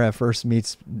where Vera first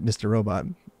meets Mr. Robot,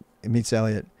 meets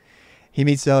Elliot. He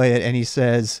meets Elliot, and he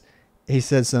says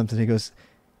something. He goes,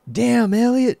 damn,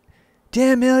 Elliot,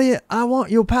 I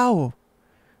want your power.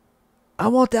 I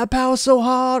want that power so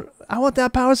hard. I want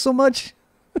that power so much.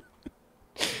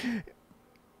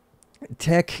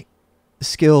 Tech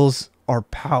skills are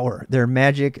power. They're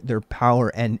magic, they're power,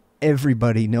 and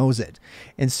everybody knows it.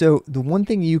 And so the one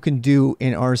thing you can do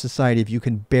in our society, if you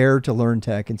can bear to learn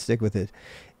tech and stick with it,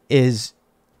 is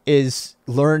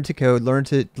learn to code, learn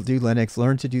to do Linux,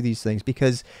 learn to do these things,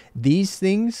 because these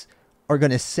things are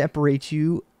going to separate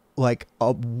you like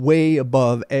way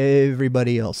above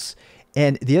everybody else.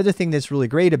 And the other thing that's really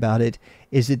great about it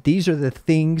is that these are the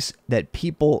things that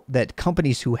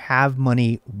companies who have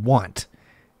money want.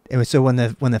 And so when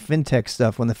the fintech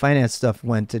stuff, when the finance stuff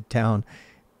went to town,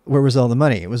 where was all the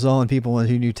money? It was all in people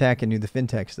who knew tech and knew the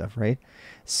fintech stuff, right?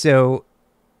 So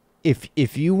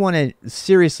if you want to,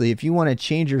 seriously, if you want to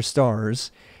change your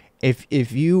stars,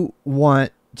 if you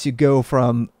want to go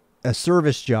from a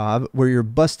service job where you're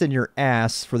busting your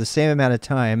ass for the same amount of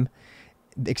time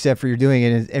except for you're doing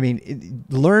it. I mean,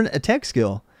 learn a tech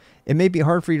skill. It may be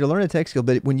hard for you to learn a tech skill,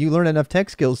 but when you learn enough tech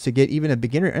skills to get even a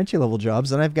beginner entry level jobs,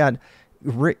 then I've got,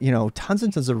 tons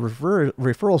and tons of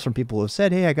referrals from people who have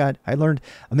said, hey, I learned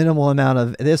a minimal amount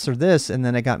of this or this, and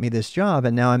then it got me this job,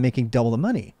 and now I'm making double the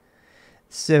money.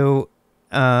 So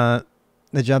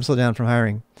the job slowed down from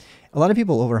hiring. A lot of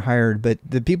people overhired, but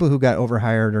the people who got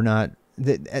overhired are not.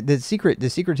 The secret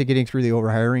to getting through the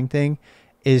overhiring thing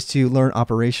is to learn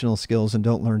operational skills and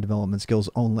don't learn development skills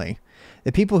only.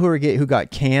 The people who got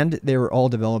canned, they were all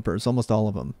developers, almost all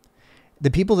of them.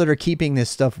 The people that are keeping this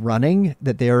stuff running,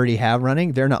 that they already have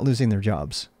running, they're not losing their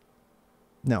jobs.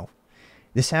 No.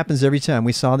 This happens every time.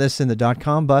 We saw this in the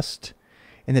dot-com bust.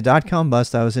 In the dot-com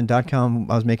bust, I was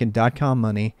making dot-com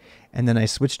money, and then I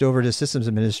switched over to systems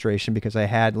administration because I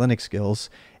had Linux skills,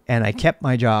 and I kept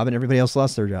my job, and everybody else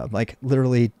lost their job. Like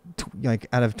literally, like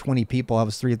out of 20 people, I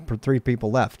was three people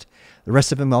left. The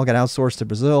rest of them all got outsourced to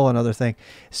Brazil and other thing.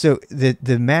 So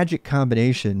the magic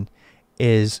combination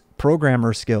is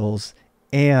programmer skills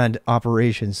and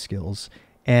operations skills.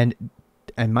 And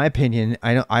in my opinion,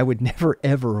 I would never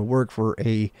ever work for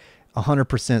a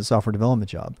 100% software development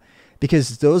job,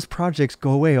 because those projects go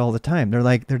away all the time.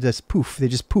 They're just poof. They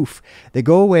just poof. They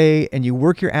go away, and you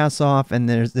work your ass off, and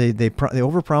they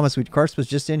overpromise. Karst was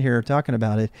just in here talking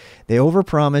about it. They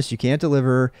overpromise. You can't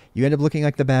deliver. You end up looking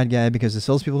like the bad guy because the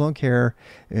salespeople don't care.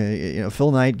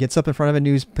 Phil Knight gets up in front of a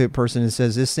news person and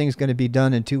says this thing's going to be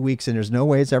done in 2 weeks, and there's no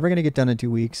way it's ever going to get done in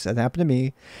 2 weeks. That happened to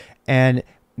me, and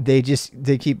they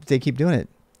keep doing it.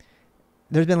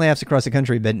 There's been layoffs across the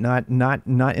country, but not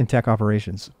in tech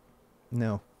operations.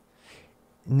 No.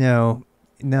 And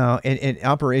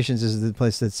operations is the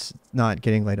place that's not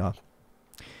getting laid off.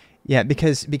 Yeah,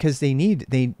 because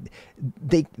they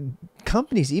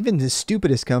companies, even the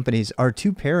stupidest companies, are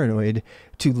too paranoid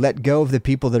to let go of the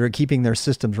people that are keeping their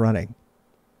systems running.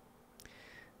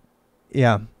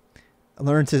 Yeah.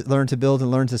 Learn to build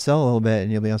and learn to sell a little bit,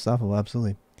 and you'll be unstoppable.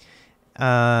 Absolutely.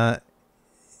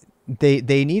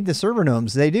 They need the server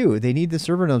gnomes. They do. They need the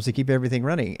server gnomes to keep everything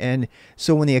running. And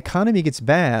so when the economy gets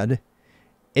bad,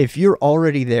 if you're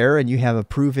already there and you have a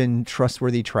proven,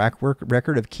 trustworthy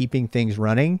record of keeping things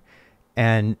running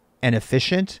and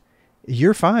efficient,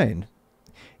 you're fine.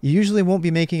 You usually won't be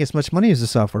making as much money as the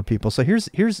software people. So here's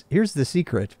the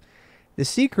secret. The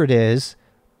secret is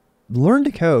learn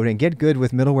to code and get good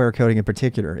with middleware coding in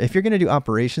particular. If you're going to do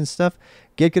operations stuff,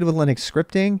 get good with Linux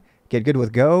scripting, get good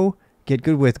with Go, get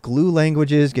good with glue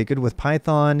languages, get good with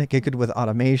Python, get good with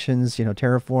automations,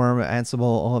 Terraform, Ansible,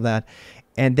 all of that.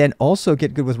 And then also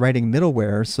get good with writing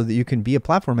middleware so that you can be a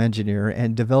platform engineer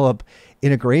and develop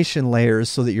integration layers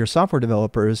so that your software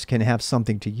developers can have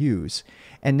something to use.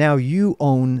 And now you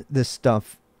own the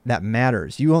stuff that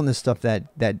matters. You own the stuff that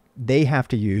they have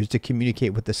to use to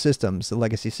communicate with the systems, the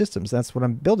legacy systems. That's what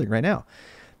I'm building right now.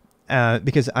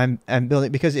 Because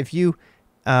if you,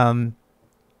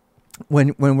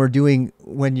 when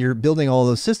you're building all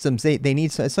those systems, they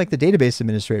need, it's like the database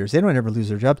administrators. They don't ever lose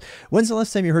their jobs. When's the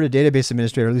last time you heard a database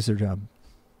administrator lose their job?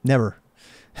 Never.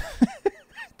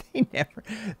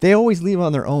 They always leave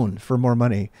on their own for more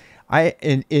money.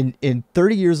 In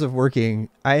 30 years of working,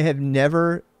 I have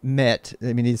never met,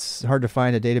 I mean, it's hard to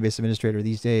find a database administrator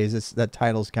these days. That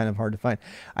title's kind of hard to find.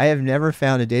 I have never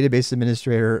found a database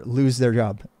administrator lose their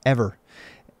job, ever.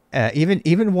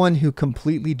 Even one who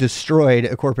completely destroyed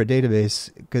a corporate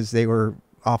database because they were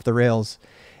off the rails.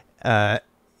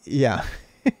 Yeah.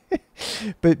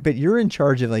 but you're in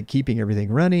charge of like keeping everything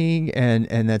running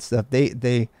and that stuff.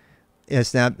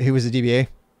 Snap, who was the DBA?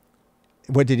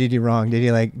 What did he do wrong? Did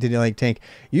he tank?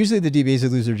 Usually the DBAs who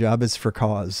lose their job is for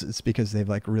cause. It's because they've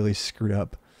like really screwed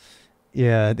up.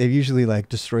 Yeah, they've usually like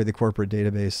destroyed the corporate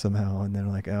database somehow, and they're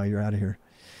like, oh, you're out of here.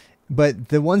 But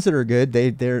the ones that are good,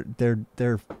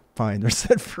 they're fine. They're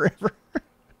set forever.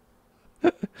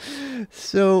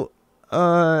 So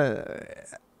let's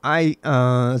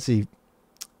see.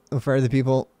 Fire the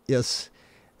people. Yes.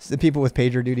 It's the people with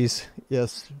pager duties.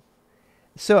 Yes.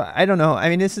 So I don't know. I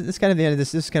mean, this is kind of the end of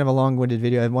this. This is kind of a long-winded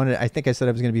video. I think I said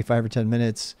it was going to be 5 or 10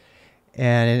 minutes,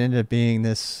 and it ended up being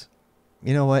this.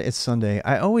 You know what? It's Sunday.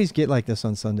 I always get like this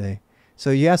on Sunday.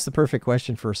 So you asked the perfect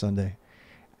question for Sunday.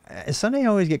 Sunday I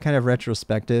always get kind of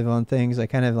retrospective on things. I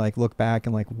kind of like look back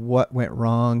and like what went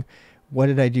wrong, what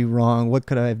did I do wrong, what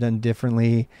could I have done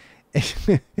differently,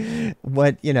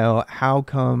 how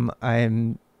come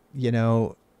I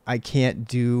can't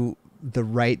do the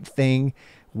right thing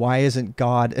why isn't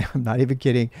God, I'm not even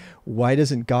kidding, why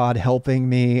isn't God helping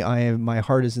me? My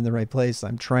heart is in the right place.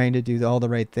 I'm trying to do all the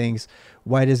right things.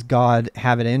 Why does God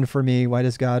have it in for me? Why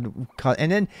does God,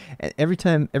 and then every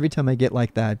time I get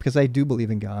like that, because I do believe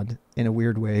in God in a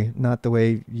weird way, not the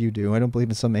way you do. I don't believe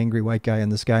in some angry white guy in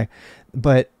the sky,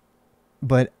 but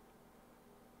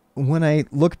when I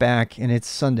look back, and it's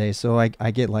Sunday, so I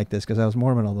get like this because I was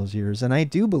Mormon all those years, and I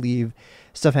do believe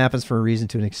stuff happens for a reason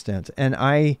to an extent. And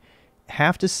I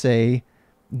have to say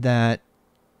that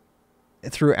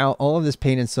throughout all of this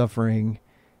pain and suffering,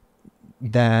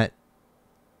 that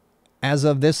as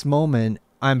of this moment,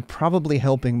 I'm probably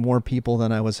helping more people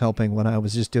than I was helping when I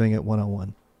was just doing it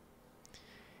one-on-one.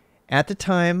 At the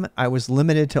time, I was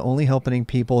limited to only helping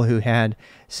people who had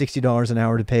 $60 an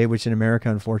hour to pay, which in America,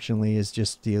 unfortunately, is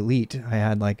just the elite. I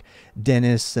had like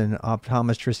dentists and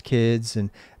optometrist kids and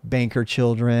banker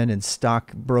children and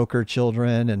stockbroker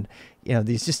children. And, you know,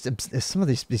 these just, some of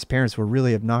these parents were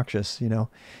really obnoxious, you know,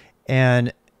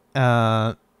 and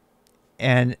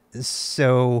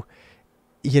so,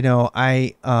 you know,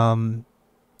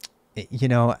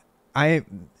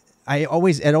 it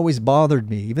always bothered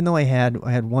me, even though I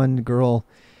had one girl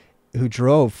who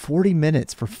drove 40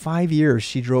 minutes for 5 years.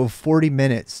 She drove 40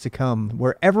 minutes to come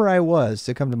wherever I was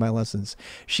to come to my lessons.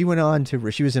 She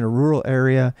was in a rural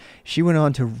area. She went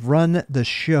on to run the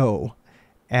show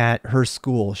at her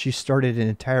school. She started an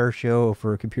entire show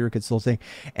for computer consulting.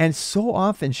 And so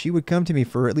often she would come to me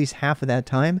for at least half of that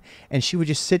time, and she would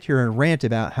just sit here and rant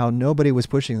about how nobody was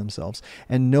pushing themselves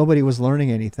and nobody was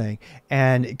learning anything.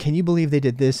 And can you believe they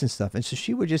did this and stuff? And so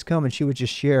she would just come and she would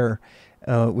just share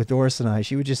with Doris and I.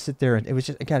 She would just sit there, and it was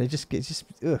just, God, it's just,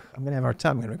 ugh, I'm going to have a hard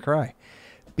time. I'm going to cry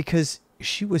because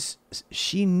she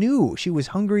knew she was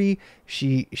hungry.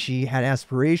 She had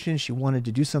aspirations. She wanted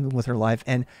to do something with her life.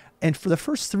 And for the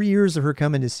first 3 years of her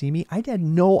coming to see me, I had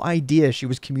no idea she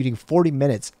was commuting 40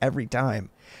 minutes every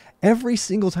time. Every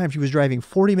single time she was driving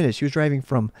 40 minutes. She was driving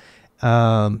from,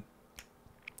 oh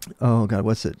God,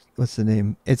 what's the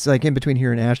name? It's like in between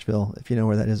here and Asheville, if you know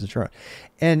where that is, a truck.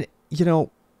 And, you know,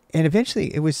 and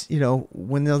eventually it was, you know,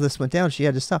 when all this went down, she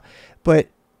had to stop. But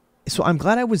so I'm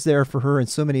glad I was there for her and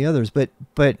so many others. But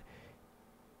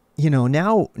you know,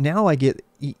 now I get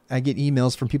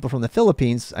emails from people from the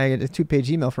Philippines. I get a 2-page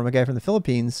email from a guy from the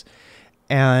Philippines,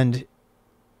 and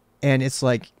it's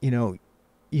like, you know,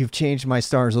 you've changed my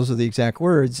stars. Those are the exact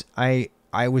words. I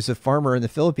was a farmer in the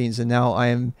Philippines, and now I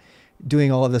am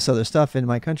doing all of this other stuff in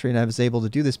my country, and I was able to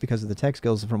do this because of the tech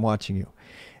skills from watching you.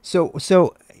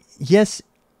 So yes,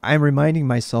 I'm reminding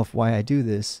myself why I do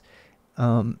this.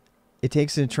 It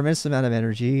takes a tremendous amount of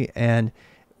energy, and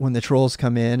when the trolls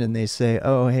come in and they say,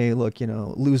 oh, hey, look, you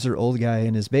know, loser old guy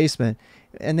in his basement,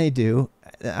 and they do,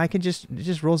 I can it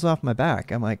just rolls off my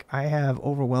back. I'm like, I have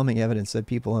overwhelming evidence that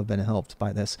people have been helped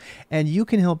by this, and you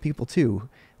can help people too.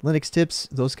 Linux Tips,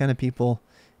 those kind of people,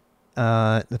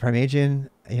 the Primagian,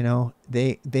 you know,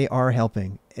 they are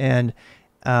helping. And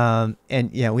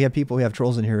yeah, we have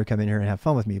trolls in here who come in here and have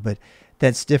fun with me, but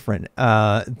that's different,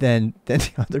 than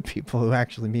the other people who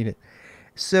actually mean it.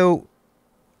 So,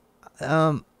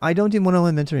 I don't do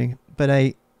one-on-one mentoring, but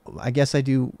I guess I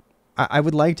do. I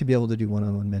would like to be able to do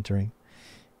one-on-one mentoring,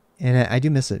 and I do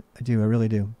miss it. I really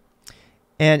do.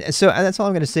 And so that's all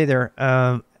I'm going to say there.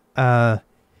 I'm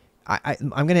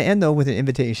going to end though with an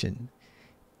invitation.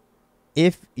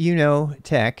 If you know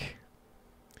tech,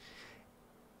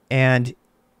 and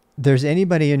there's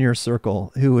anybody in your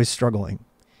circle who is struggling,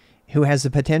 who has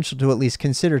the potential to at least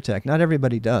consider tech. Not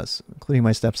everybody does, including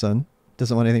my stepson.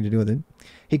 Doesn't want anything to do with it.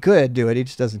 He could do it. He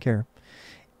just doesn't care.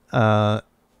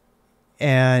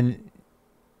 And,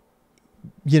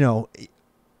 you know,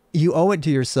 you owe it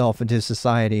to yourself and to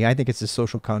society. I think it's a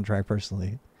social contract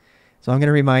personally. So I'm going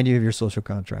to remind you of your social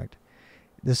contract.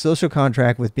 The social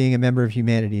contract with being a member of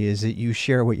humanity is that you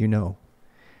share what you know.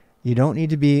 You don't need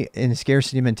to be in a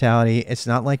scarcity mentality. It's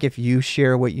not like if you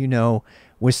share what you know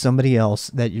with somebody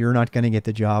else that you're not going to get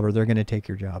the job or they're going to take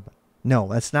your job. No,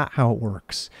 that's not how it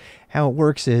works. How it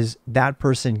works is that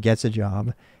person gets a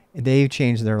job. They've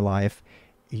changed their life.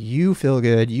 You feel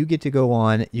good. You get to go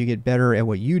on. You get better at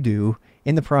what you do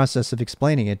in the process of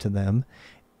explaining it to them.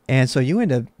 And so you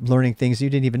end up learning things you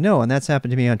didn't even know. And that's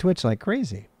happened to me on Twitch like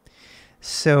crazy.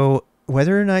 So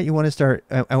whether or not you want to start,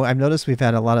 I've noticed we've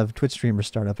had a lot of Twitch streamers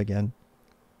start up again.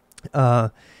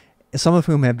 Some of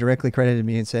whom have directly credited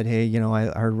me and said, hey, you know, I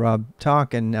heard Rob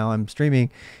talk and now I'm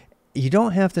streaming. You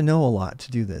don't have to know a lot to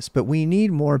do this, but we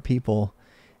need more people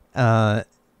to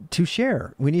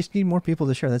share. We just need more people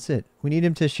to share. That's it. We need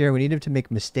them to share. We need them to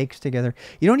make mistakes together.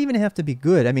 You don't even have to be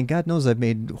good. I mean, God knows I've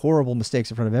made horrible mistakes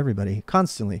in front of everybody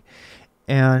constantly.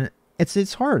 And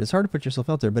it's hard. It's hard to put yourself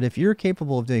out there. But if you're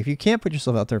capable of doing, if you can't put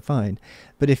yourself out there, fine.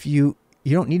 But if you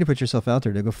don't need to put yourself out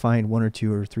there to go find 1 or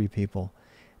 2 or 3 people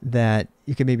that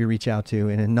you can maybe reach out to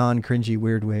in a non-cringy,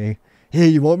 weird way. Hey,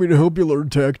 you want me to help you learn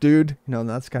tech, dude? You know,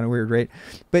 that's kind of weird, right?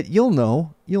 But you'll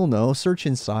know, search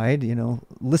inside, you know,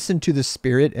 listen to the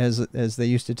spirit, as they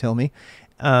used to tell me.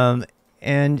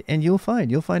 And you'll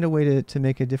find a way to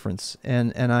make a difference.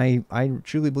 And I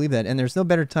truly believe that. And there's no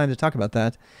better time to talk about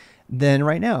that than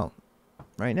right now.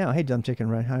 Right now. Hey, dumb chicken,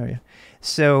 right? How are you?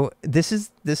 So this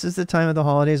is the time of the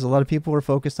holidays. A lot of people were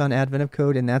focused on Advent of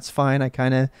Code, and that's fine. I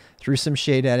kind of threw some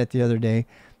shade at it the other day,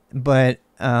 but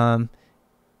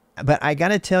I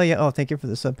gotta tell you, oh, thank you for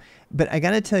the sub. But I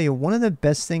gotta tell you, one of the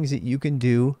best things that you can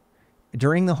do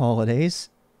during the holidays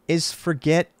is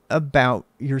forget about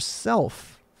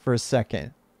yourself for a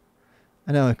second.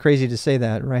 I know, crazy to say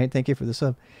that, right? Thank you for the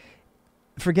sub.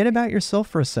 Forget about yourself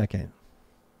for a second.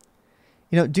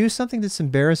 You know, do something that's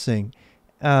embarrassing.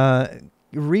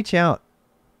 Reach out.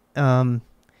 You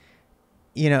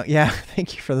know, yeah,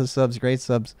 thank you for the subs. Great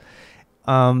subs.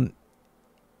 And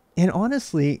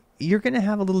honestly, you're going to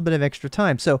have a little bit of extra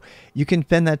time. So you can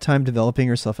spend that time developing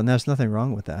yourself, and there's nothing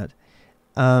wrong with that.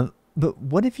 But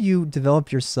what if you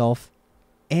develop yourself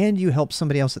and you help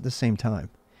somebody else at the same time?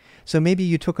 So maybe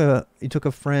you took a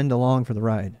friend along for the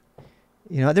ride.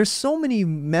 You know, there's so many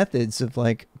methods of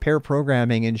like pair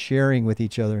programming and sharing with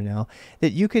each other now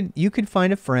that you could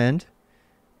find a friend,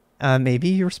 maybe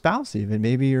your spouse, even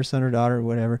maybe your son or daughter or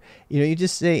whatever. You know, you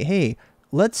just say, hey,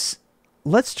 let's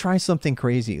try something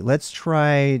crazy. Let's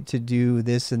try to do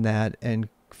this and that and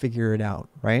figure it out,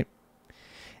 right?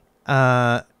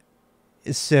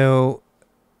 So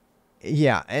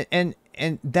yeah, and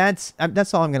that's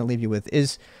all I'm going to leave you with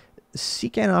is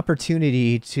seek an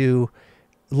opportunity to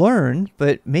learn,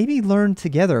 but maybe learn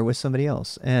together with somebody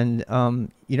else. And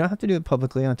you don't have to do it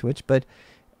publicly on Twitch, but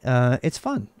it's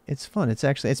fun. It's fun.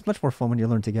 It's much more fun when you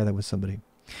learn together with somebody.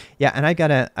 Yeah, and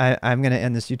I'm gonna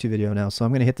end this YouTube video now, so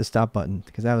I'm gonna hit the stop button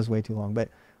because that was way too long. But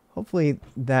hopefully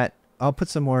that I'll put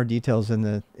some more details in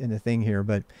the thing here.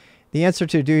 But the answer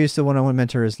to do you still one-on-one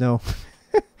mentor is no,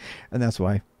 and that's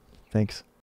why. Thanks.